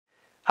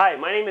Hi,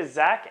 my name is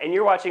Zach and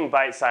you're watching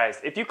Bite Size.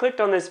 If you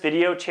clicked on this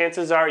video,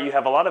 chances are you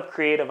have a lot of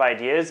creative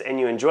ideas and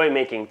you enjoy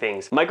making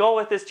things. My goal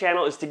with this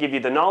channel is to give you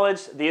the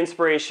knowledge, the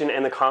inspiration,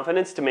 and the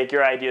confidence to make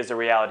your ideas a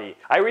reality.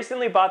 I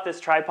recently bought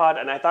this tripod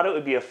and I thought it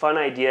would be a fun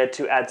idea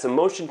to add some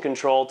motion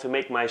control to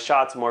make my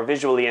shots more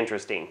visually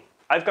interesting.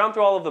 I've gone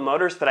through all of the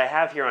motors that I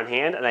have here on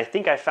hand and I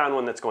think I found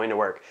one that's going to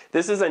work.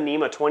 This is a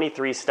NEMA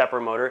 23 stepper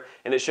motor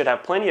and it should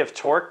have plenty of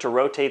torque to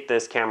rotate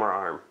this camera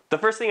arm. The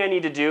first thing I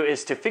need to do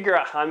is to figure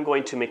out how I'm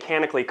going to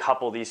mechanically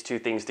couple these two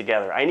things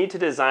together. I need to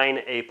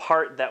design a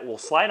part that will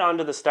slide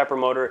onto the stepper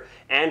motor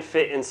and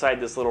fit inside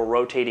this little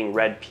rotating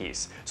red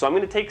piece. So I'm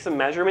going to take some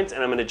measurements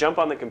and I'm going to jump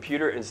on the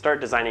computer and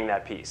start designing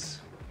that piece.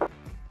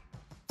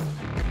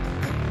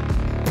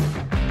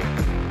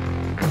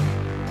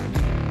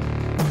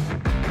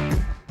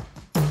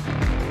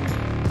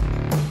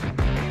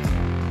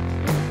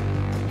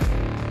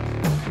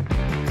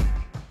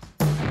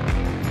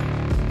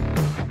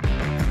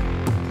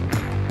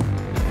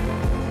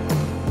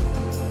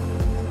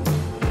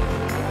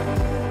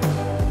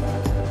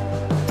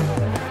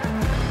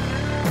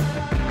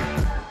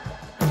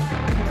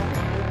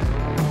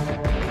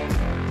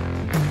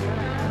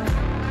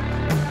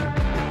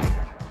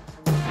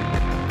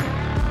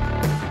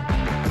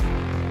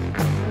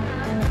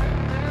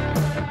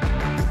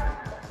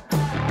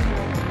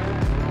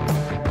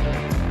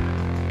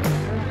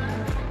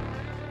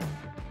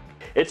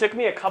 It took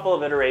me a couple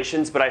of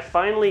iterations, but I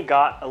finally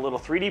got a little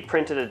 3D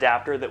printed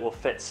adapter that will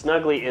fit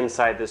snugly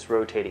inside this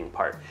rotating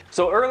part.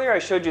 So earlier I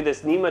showed you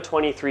this NEMA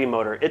 23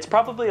 motor. It's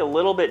probably a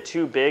little bit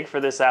too big for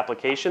this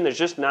application. There's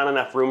just not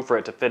enough room for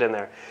it to fit in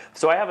there.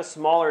 So I have a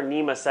smaller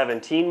NEMA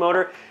 17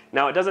 motor.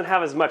 Now it doesn't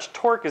have as much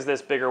torque as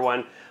this bigger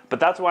one, but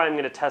that's why I'm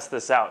going to test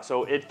this out.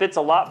 So it fits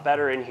a lot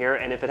better in here,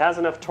 and if it has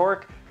enough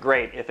torque,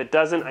 great. If it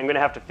doesn't, I'm going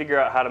to have to figure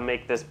out how to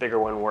make this bigger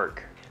one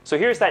work. So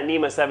here's that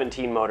NEMA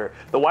 17 motor.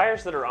 The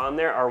wires that are on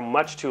there are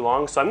much too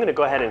long, so I'm going to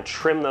go ahead and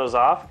trim those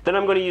off. Then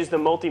I'm going to use the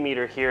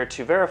multimeter here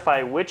to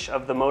verify which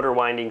of the motor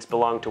windings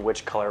belong to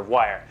which color of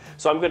wire.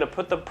 So I'm going to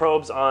put the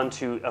probes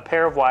onto a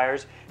pair of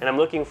wires, and I'm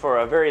looking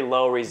for a very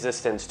low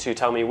resistance to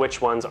tell me which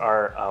ones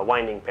are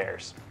winding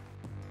pairs.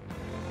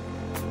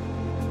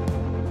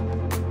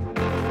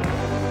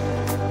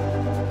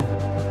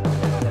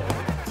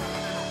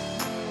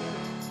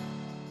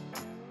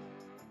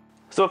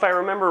 So if I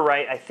remember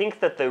right, I think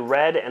that the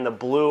red and the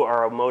blue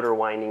are a motor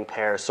winding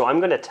pair. So I'm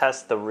going to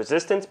test the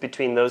resistance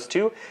between those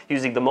two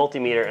using the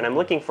multimeter, and I'm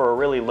looking for a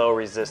really low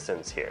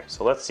resistance here.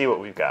 So let's see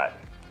what we've got.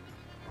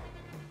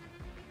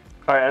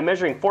 All right, I'm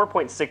measuring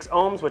 4.6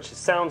 ohms, which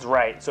sounds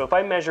right. So if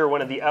I measure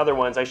one of the other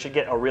ones, I should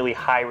get a really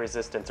high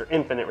resistance or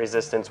infinite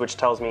resistance, which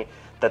tells me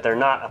that they're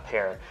not a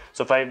pair.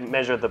 So if I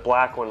measure the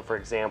black one, for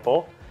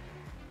example,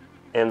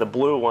 and the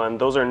blue one,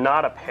 those are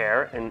not a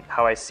pair, and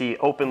how I see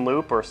open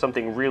loop or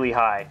something really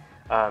high.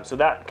 So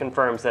that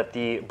confirms that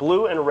the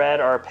blue and red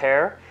are a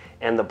pair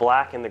and the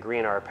black and the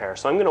green are a pair.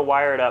 So I'm going to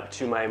wire it up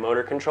to my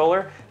motor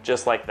controller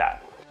just like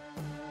that.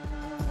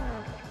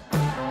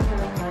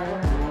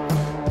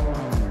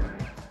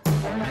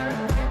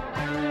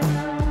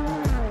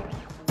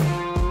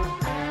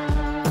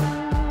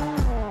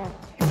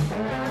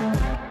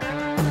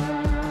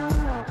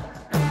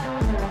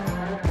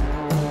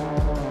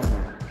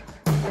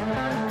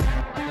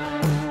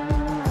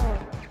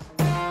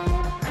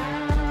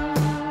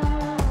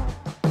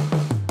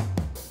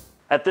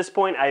 At this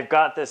point, I've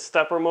got this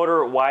stepper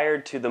motor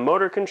wired to the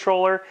motor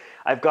controller.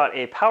 I've got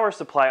a power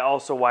supply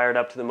also wired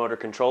up to the motor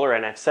controller,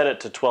 and I've set it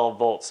to 12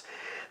 volts.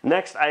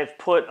 Next, I've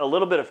put a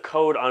little bit of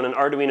code on an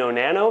Arduino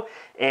Nano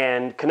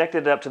and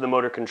connected it up to the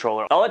motor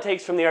controller. All it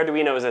takes from the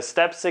Arduino is a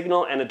step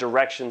signal and a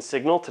direction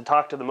signal to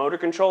talk to the motor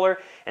controller,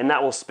 and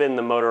that will spin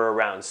the motor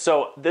around.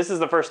 So this is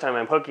the first time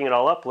I'm hooking it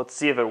all up. Let's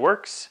see if it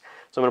works.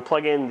 So I'm going to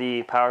plug in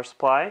the power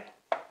supply,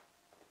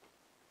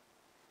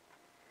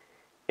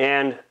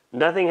 and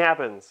nothing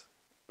happens.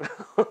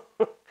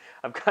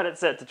 I've got it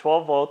set to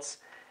 12 volts.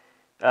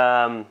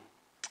 I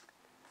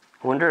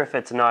wonder if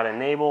it's not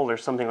enabled or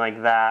something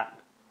like that.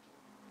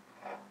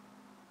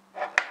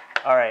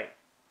 All right,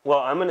 well,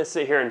 I'm going to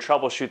sit here and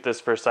troubleshoot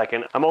this for a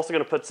second. I'm also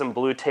going to put some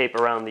blue tape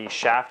around the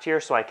shaft here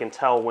so I can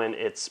tell when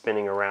it's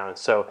spinning around.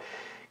 So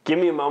give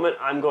me a moment.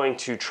 I'm going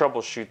to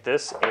troubleshoot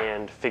this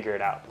and figure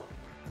it out.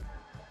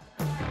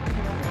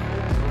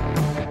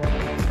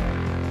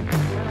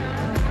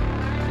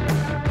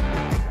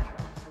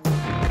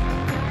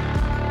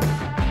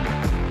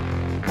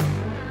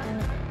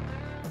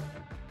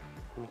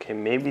 Okay,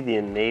 maybe the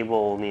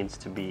enable needs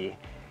to be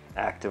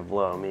active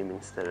low. Maybe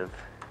instead of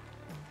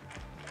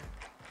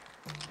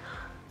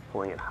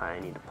pulling it high, I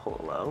need to pull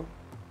it low.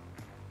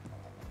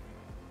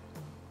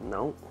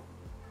 Nope.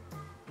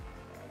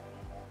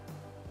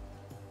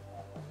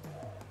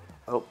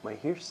 Oh, I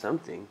hear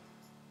something.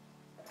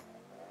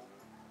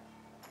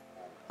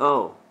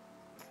 Oh,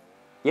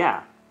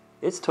 yeah,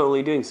 it's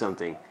totally doing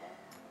something.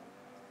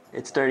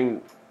 It's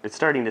starting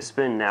to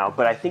spin now,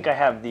 but I think I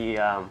have the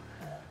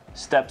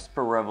steps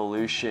per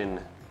revolution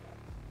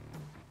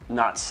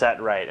not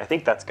set right. I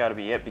think that's got to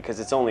be it because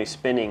it's only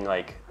spinning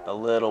like a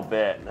little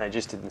bit, and I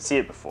just didn't see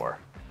it before.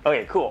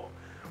 Okay, cool.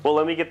 Well,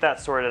 let me get that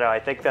sorted out. I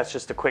think that's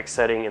just a quick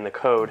setting in the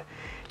code,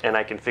 and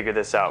I can figure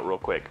this out real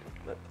quick.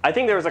 I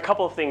think there was a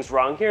couple of things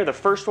wrong here. The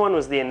first one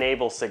was the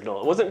enable signal.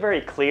 It wasn't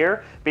very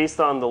clear based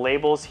on the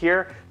labels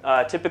here.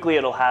 Typically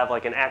it'll have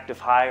like an active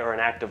high or an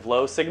active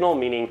low signal,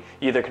 meaning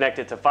you either connect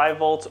it to 5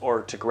 volts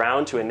or to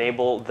ground to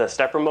enable the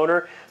stepper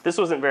motor. This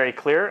wasn't very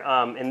clear.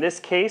 In this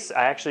case,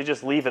 I actually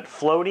just leave it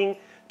floating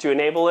to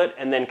enable it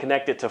and then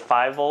connect it to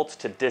 5 volts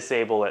to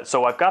disable it.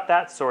 So I've got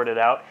that sorted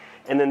out.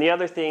 And then the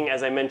other thing,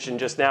 as I mentioned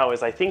just now,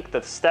 is I think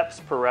the steps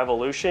per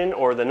revolution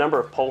or the number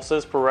of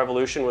pulses per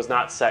revolution was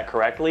not set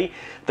correctly.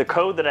 The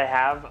code that I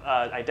have,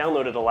 I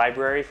downloaded a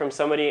library from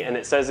somebody, and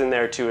it says in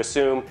there to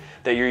assume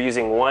that you're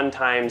using 1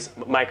 times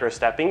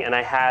microstepping, and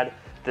I had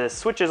the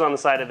switches on the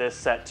side of this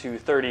set to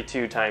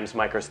 32 times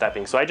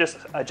microstepping. So I just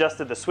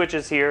adjusted the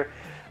switches here,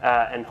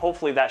 and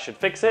hopefully that should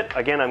fix it.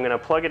 Again, I'm going to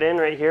plug it in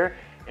right here,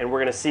 and we're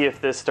going to see if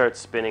this starts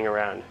spinning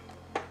around.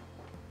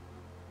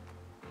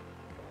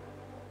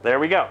 There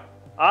we go.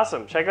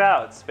 Awesome, check it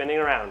out, it's spinning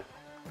around.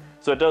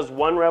 So it does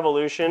 1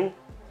 revolution,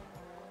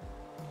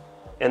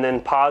 and then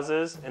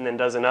pauses, and then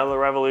does another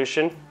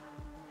revolution.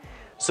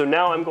 So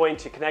now I'm going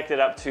to connect it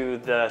up to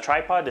the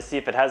tripod to see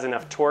if it has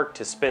enough torque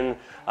to spin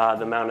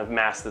the amount of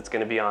mass that's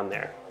going to be on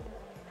there.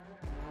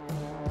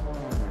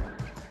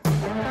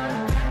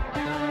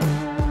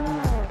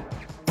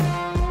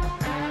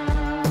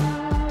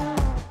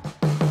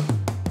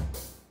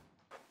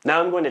 Now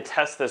I'm going to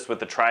test this with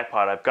the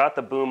tripod. I've got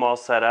the boom all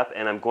set up,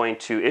 and I'm going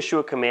to issue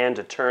a command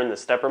to turn the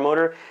stepper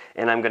motor,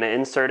 and I'm going to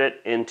insert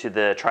it into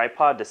the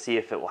tripod to see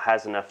if it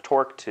has enough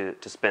torque to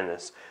spin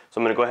this.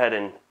 So I'm going to go ahead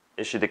and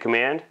issue the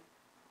command.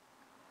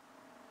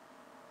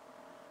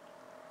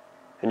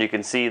 And you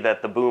can see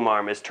that the boom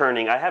arm is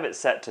turning. I have it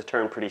set to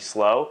turn pretty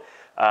slow,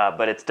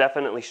 but it's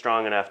definitely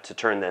strong enough to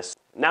turn this.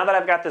 Now that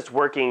I've got this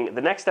working,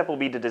 the next step will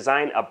be to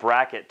design a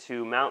bracket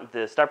to mount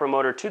the stepper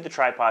motor to the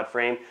tripod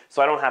frame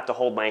so I don't have to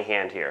hold my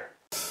hand here.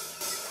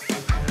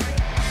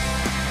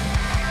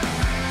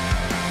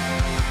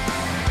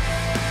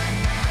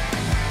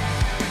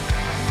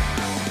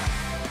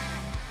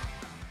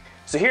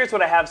 So here's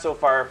what I have so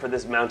far for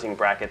this mounting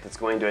bracket that's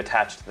going to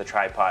attach to the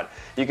tripod.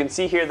 You can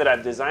see here that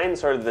I've designed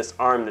sort of this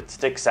arm that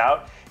sticks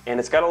out, and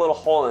it's got a little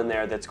hole in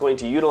there that's going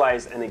to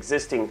utilize an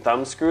existing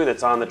thumb screw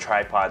that's on the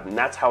tripod, and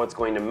that's how it's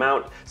going to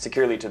mount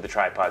securely to the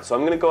tripod. So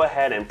I'm going to go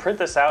ahead and print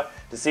this out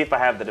to see if I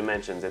have the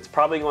dimensions. It's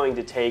probably going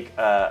to take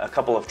a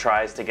couple of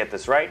tries to get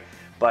this right,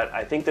 but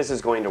I think this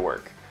is going to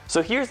work.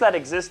 So here's that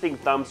existing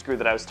thumb screw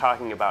that I was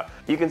talking about.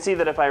 You can see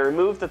that if I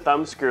remove the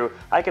thumb screw,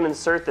 I can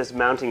insert this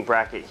mounting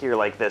bracket here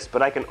like this,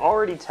 but I can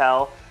already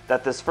tell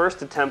that this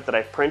first attempt that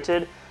I've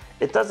printed,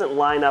 it doesn't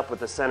line up with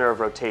the center of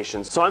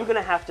rotation. So I'm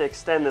gonna have to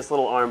extend this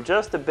little arm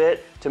just a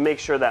bit to make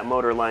sure that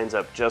motor lines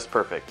up just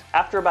perfect.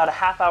 After about a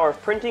half hour of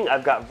printing,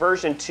 I've got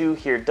version 2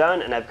 here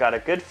done, and I've got a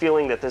good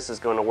feeling that this is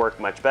going to work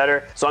much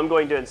better. So I'm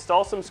going to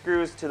install some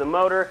screws to the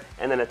motor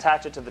and then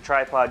attach it to the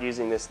tripod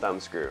using this thumb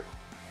screw.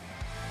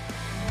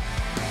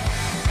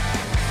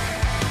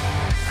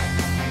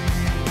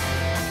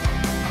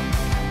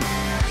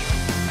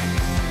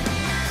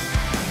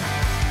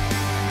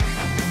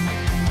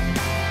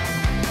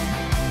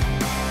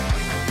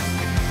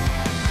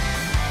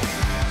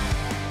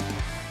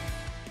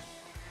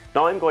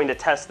 Now I'm going to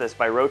test this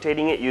by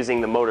rotating it using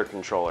the motor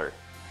controller.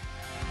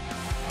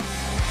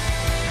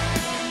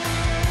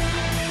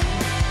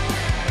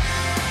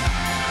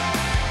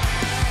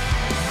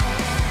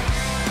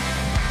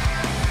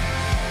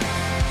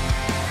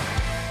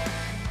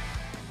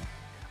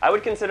 I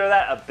would consider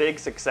that a big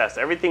success.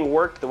 Everything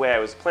worked the way I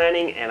was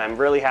planning, and I'm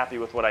really happy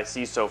with what I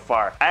see so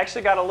far. I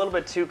actually got a little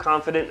bit too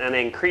confident and I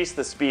increased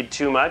the speed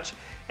too much,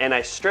 and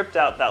I stripped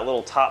out that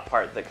little top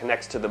part that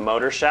connects to the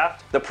motor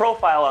shaft. The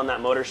profile on that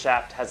motor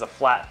shaft has a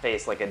flat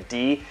face like a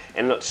D,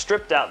 and it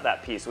stripped out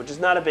that piece, which is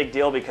not a big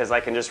deal because I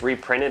can just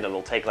reprint it.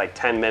 It'll take like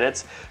 10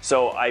 minutes.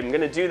 So I'm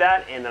going to do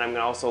that, and then I'm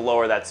going to also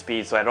lower that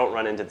speed so I don't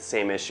run into the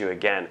same issue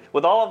again.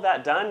 With all of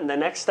that done, the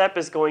next step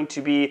is going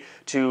to be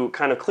to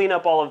kind of clean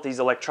up all of these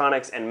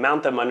electronics and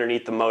mount them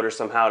underneath the motor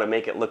somehow to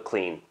make it look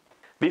clean.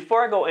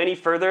 Before I go any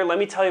further, let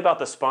me tell you about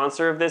the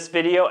sponsor of this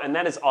video, and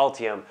that is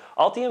Altium.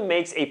 Altium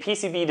makes a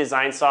PCB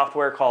design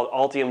software called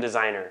Altium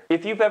Designer.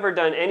 If you've ever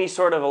done any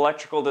sort of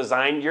electrical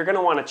design, you're going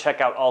to want to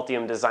check out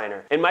Altium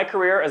Designer. In my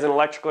career as an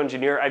electrical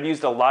engineer, I've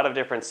used a lot of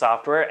different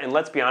software, and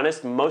let's be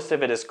honest, most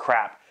of it is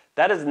crap.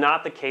 That is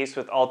not the case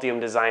with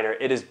Altium Designer.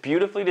 It is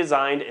beautifully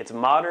designed, it's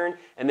modern,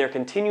 and they're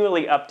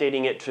continually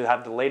updating it to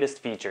have the latest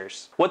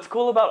features. What's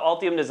cool about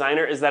Altium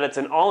Designer is that it's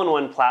an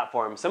all-in-one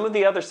platform. Some of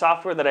the other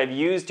software that I've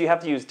used, you have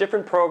to use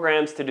different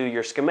programs to do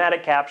your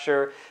schematic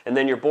capture, and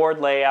then your board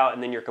layout,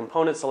 and then your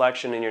component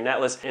selection and your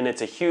netlist, and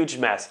it's a huge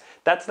mess.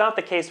 That's not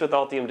the case with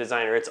Altium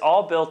Designer. It's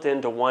all built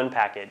into one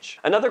package.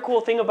 Another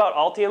cool thing about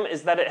Altium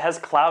is that it has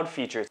cloud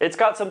features. It's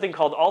got something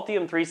called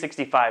Altium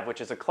 365, which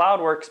is a cloud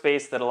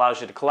workspace that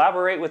allows you to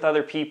collaborate with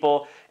other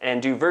people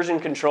and do version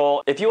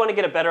control. If you want to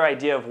get a better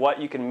idea of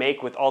what you can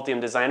make with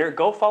Altium Designer,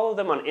 go follow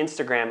them on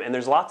Instagram, and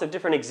there's lots of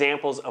different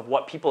examples of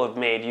what people have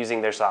made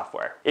using their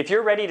software. If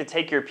you're ready to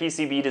take your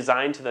PCB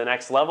design to the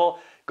next level,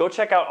 go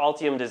check out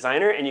Altium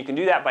Designer, and you can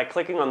do that by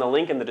clicking on the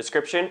link in the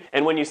description.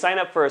 And when you sign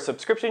up for a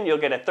subscription, you'll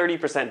get a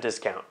 30%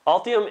 discount.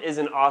 Altium is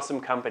an awesome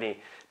company.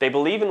 They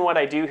believe in what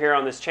I do here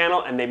on this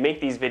channel, and they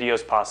make these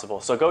videos possible,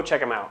 so go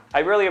check them out. I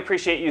really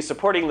appreciate you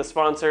supporting the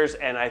sponsors,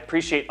 and I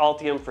appreciate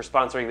Altium for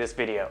sponsoring this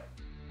video.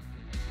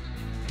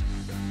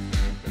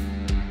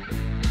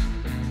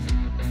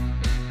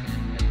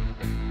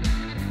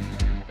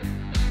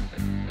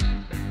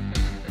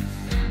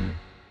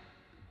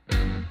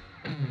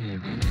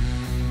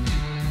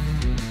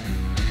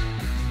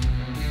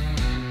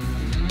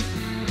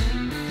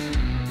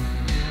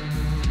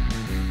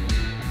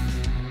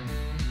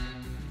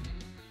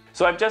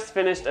 So I've just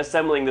finished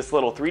assembling this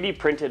little 3D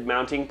printed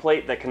mounting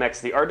plate that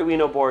connects the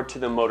Arduino board to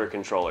the motor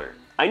controller.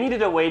 I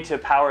needed a way to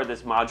power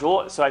this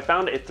module, so I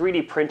found a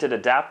 3D printed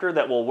adapter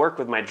that will work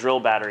with my drill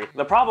battery.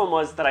 The problem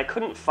was that I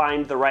couldn't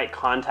find the right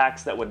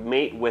contacts that would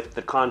mate with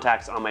the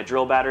contacts on my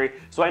drill battery,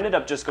 so I ended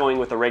up just going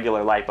with a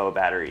regular Lipo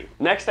battery.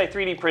 Next, I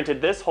 3D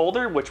printed this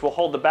holder, which will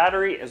hold the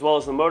battery as well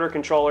as the motor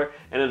controller,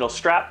 and it'll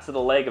strap to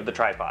the leg of the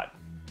tripod.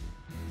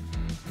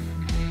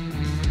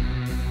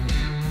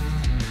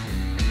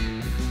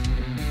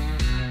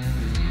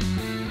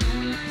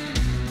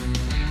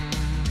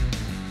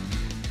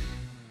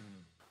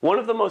 One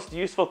of the most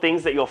useful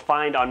things that you'll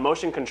find on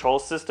motion control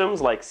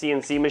systems like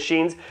CNC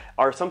machines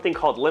are something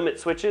called limit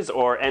switches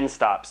or end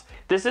stops.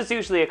 This is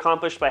usually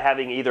accomplished by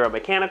having either a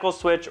mechanical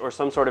switch or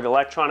some sort of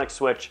electronic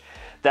switch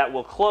that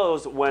will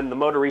close when the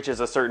motor reaches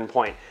a certain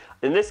point.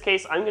 In this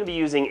case, I'm going to be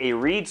using a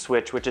reed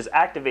switch, which is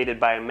activated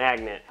by a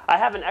magnet. I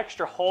have an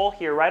extra hole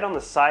here right on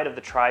the side of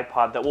the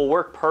tripod that will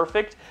work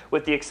perfect,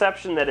 with the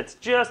exception that it's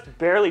just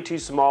barely too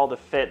small to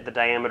fit the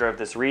diameter of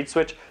this reed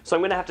switch, so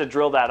I'm going to have to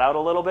drill that out a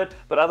little bit,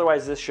 but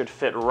otherwise this should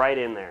fit right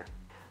in there.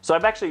 So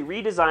I've actually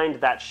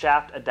redesigned that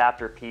shaft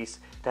adapter piece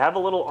to have a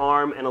little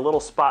arm and a little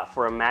spot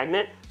for a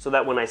magnet, so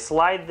that when I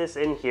slide this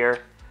in here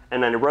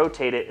and then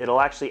rotate it, it'll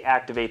actually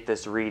activate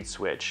this reed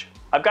switch.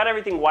 I've got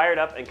everything wired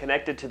up and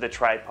connected to the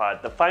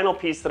tripod. The final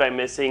piece that I'm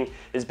missing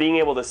is being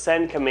able to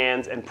send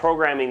commands and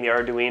programming the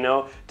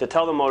Arduino to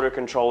tell the motor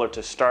controller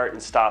to start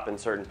and stop in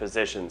certain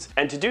positions.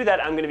 And to do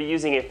that, I'm going to be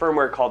using a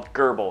firmware called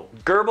Gerbil.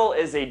 Gerbil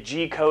is a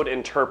G-code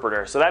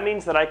interpreter, so that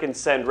means that I can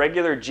send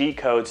regular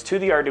G-codes to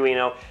the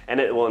Arduino and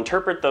it will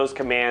interpret those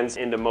commands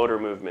into motor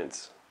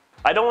movements.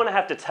 I don't want to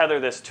have to tether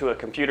this to a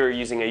computer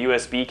using a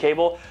USB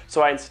cable,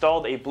 so I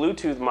installed a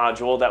Bluetooth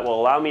module that will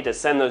allow me to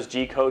send those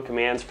G-code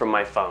commands from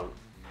my phone.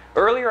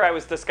 Earlier I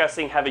was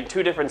discussing having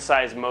two different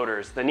size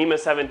motors, the NEMA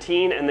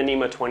 17 and the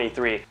NEMA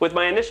 23. With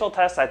my initial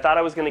test, I thought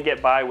I was going to get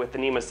by with the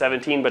NEMA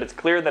 17, but it's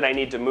clear that I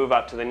need to move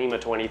up to the NEMA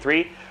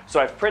 23, so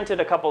I've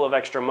printed a couple of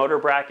extra motor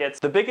brackets.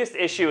 The biggest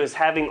issue is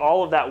having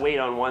all of that weight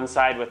on one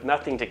side with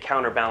nothing to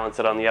counterbalance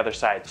it on the other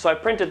side. So I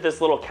printed this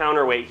little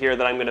counterweight here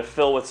that I'm going to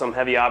fill with some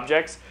heavy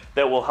objects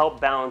that will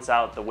help balance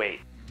out the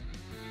weight.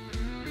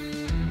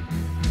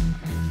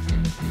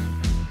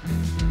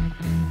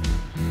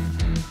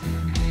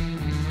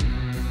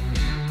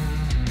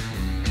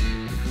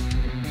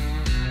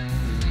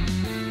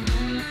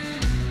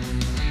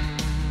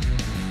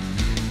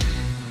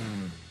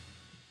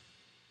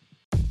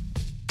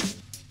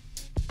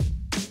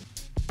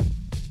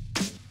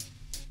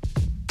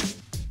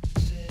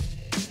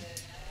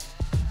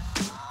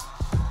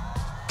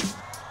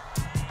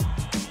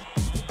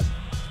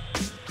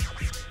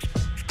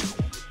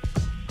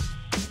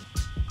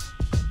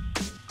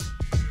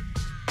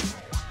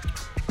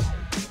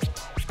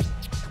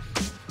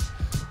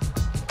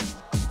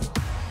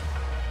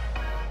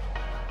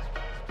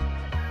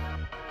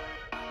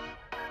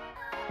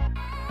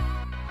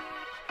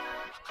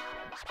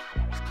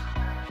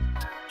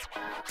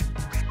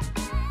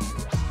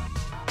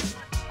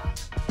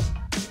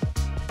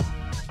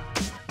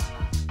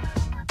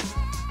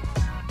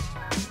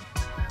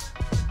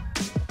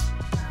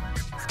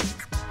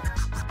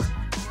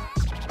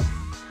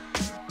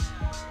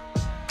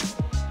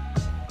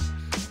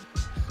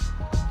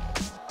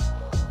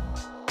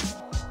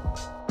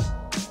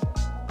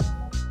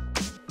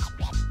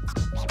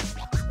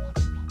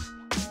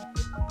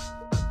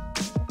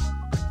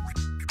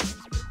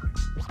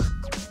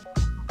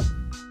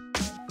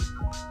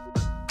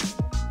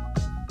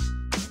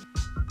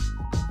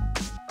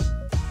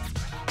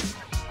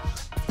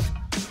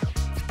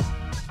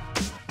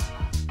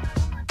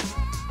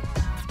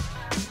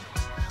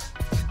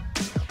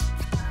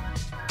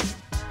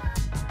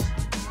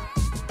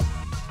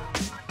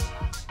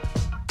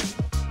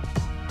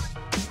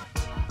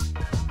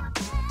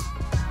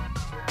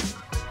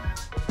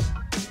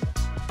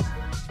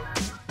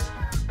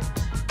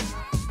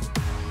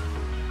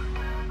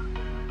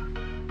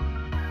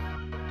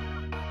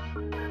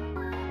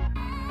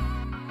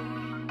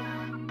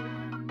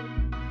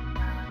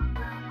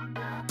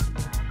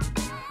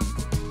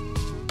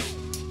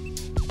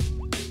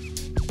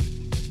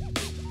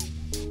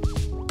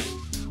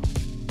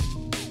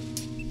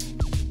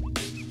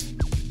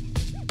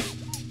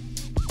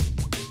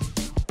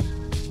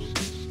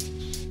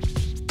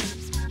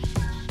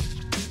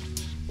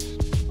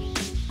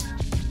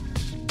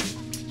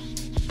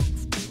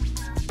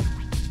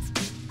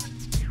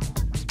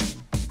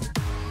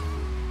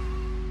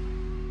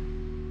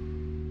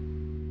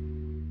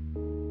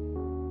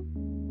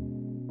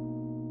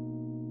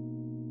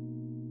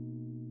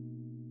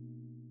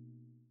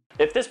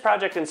 If this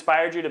project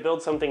inspired you to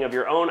build something of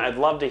your own, I'd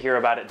love to hear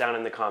about it down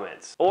in the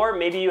comments. Or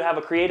maybe you have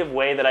a creative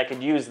way that I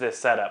could use this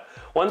setup.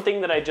 One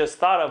thing that I just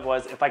thought of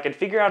was if I could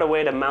figure out a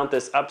way to mount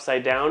this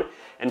upside down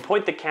and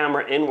point the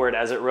camera inward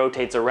as it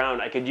rotates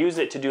around, I could use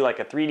it to do like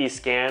a 3D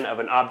scan of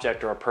an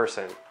object or a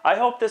person. I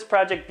hope this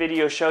project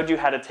video showed you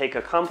how to take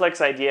a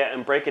complex idea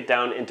and break it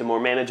down into more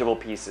manageable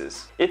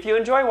pieces. If you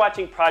enjoy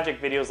watching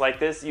project videos like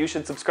this, you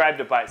should subscribe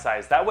to Byte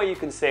Size. That way you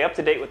can stay up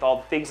to date with all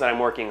the things that I'm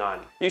working on.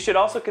 You should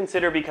also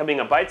consider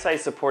becoming a Byte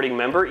Size supporting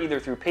member either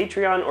through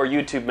Patreon or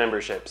YouTube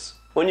memberships.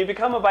 When you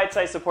become a Byte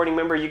Size supporting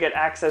member, you get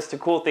access to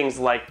cool things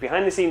like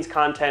behind the scenes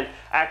content,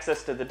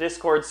 access to the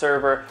Discord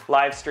server,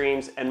 live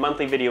streams, and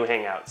monthly video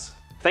hangouts.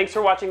 Thanks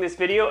for watching this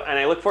video, and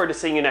I look forward to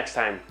seeing you next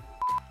time.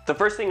 The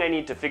first thing I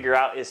need to figure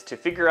out is this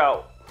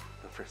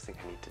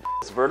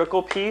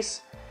vertical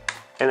piece,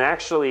 and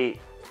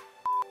actually,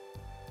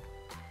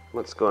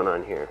 what's going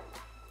on here?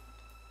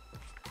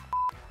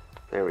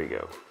 There we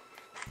go.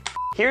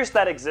 Here's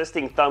that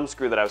existing thumb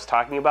screw that I was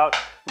talking about.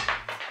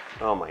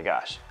 Oh my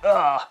gosh.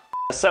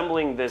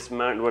 Assembling this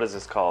mount, what is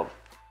this called?